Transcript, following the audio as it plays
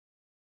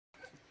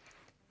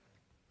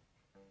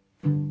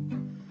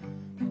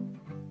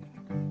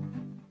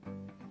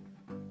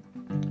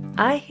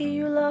I hear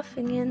you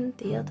laughing in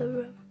the other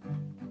room.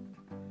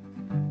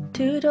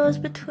 2 doors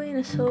between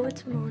us, so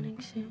it's morning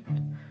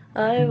soon.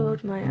 I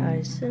rolled my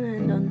eyes to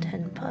end on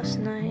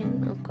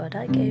 9:10. Oh God,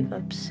 I gave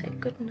up, say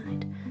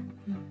goodnight.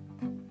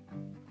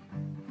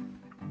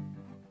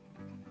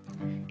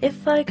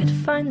 If I could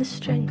find the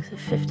strength of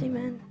 50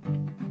 men,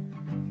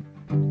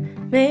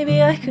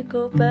 maybe I could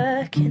go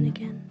back in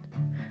again.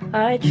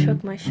 I'd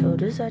shrug my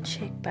shoulders, I'd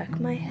shake back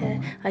my hair,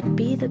 I'd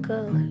be the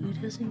girl who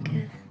doesn't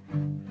care.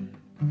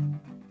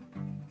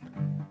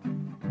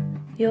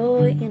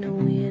 You're in a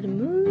weird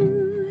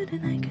mood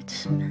and I could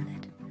smell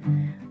it.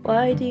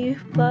 Why do you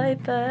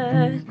bite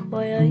back?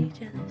 Why are you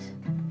jealous?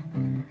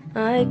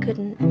 I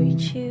couldn't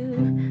reach you,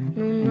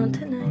 no, not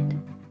tonight.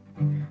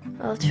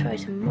 I'll try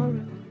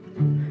tomorrow,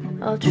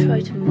 I'll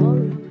try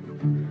tomorrow.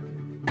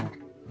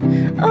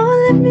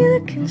 Oh, let me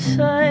look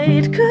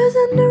inside, 'cause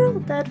under all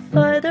that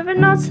fire there are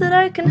knots that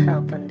I can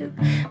help undo.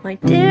 My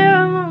dear,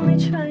 I'm only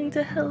trying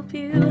to help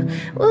you.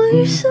 Will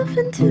you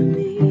soften to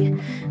me?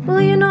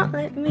 Will you not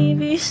let me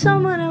be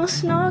someone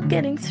else not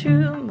getting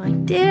through? My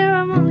dear,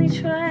 I'm only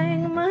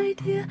trying, my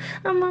dear,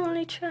 I'm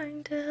only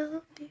trying to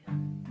help you.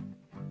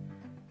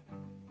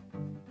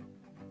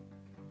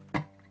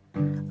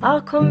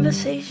 Our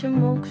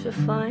conversation walks a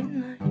fine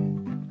line.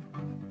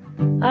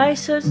 I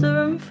search the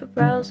room for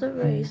brows that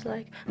raise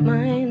like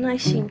mine. I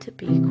seem to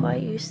be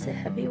quite used to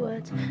heavy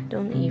words.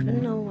 Don't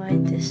even know why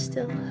this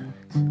still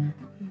hurts.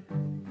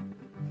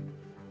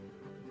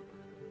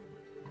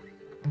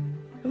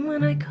 And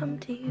when I come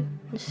to you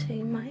and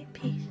say my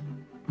piece,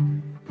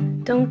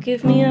 don't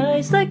give me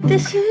eyes like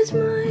this is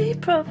my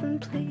problem,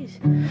 please.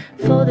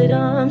 Folded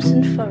arms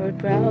and furrowed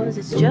brows,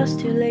 it's just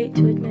too late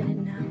to admit it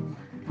now.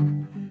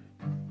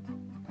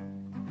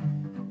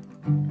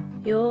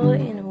 You're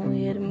in a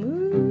weird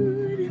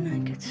mood and I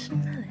could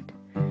smell it.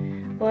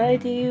 Why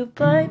do you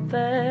bite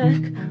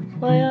back?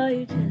 Why are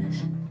you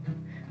jealous?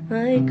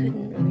 I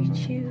couldn't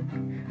reach you,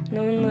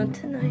 no, not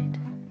tonight.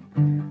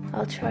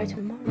 I'll try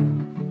tomorrow,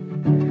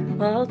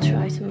 I'll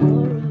try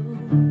tomorrow.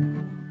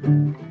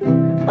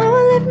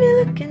 Oh, let me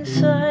look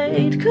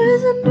inside,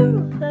 'cause under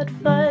all that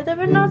fire there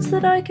are knots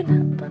that I can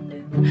help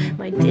undo.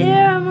 My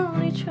dear, I'm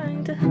only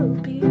trying to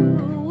help you.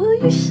 Will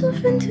you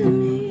soften to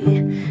me?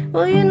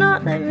 Will you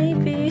not let me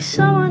be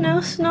someone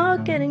else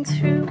not getting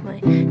through? My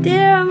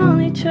dear, I'm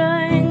only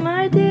trying,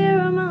 my dear,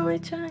 I'm only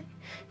trying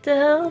to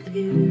help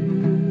you.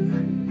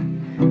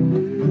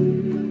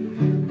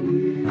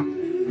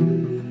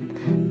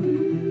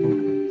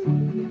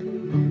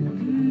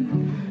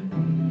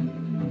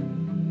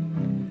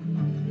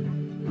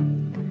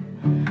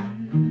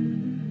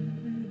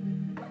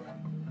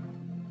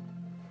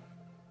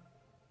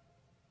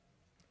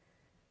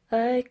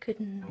 I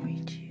couldn't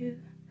reach you,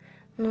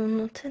 no,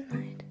 not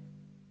tonight.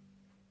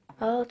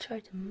 I'll try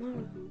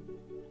tomorrow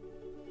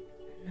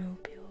and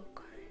hope you're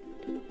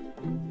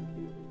kind.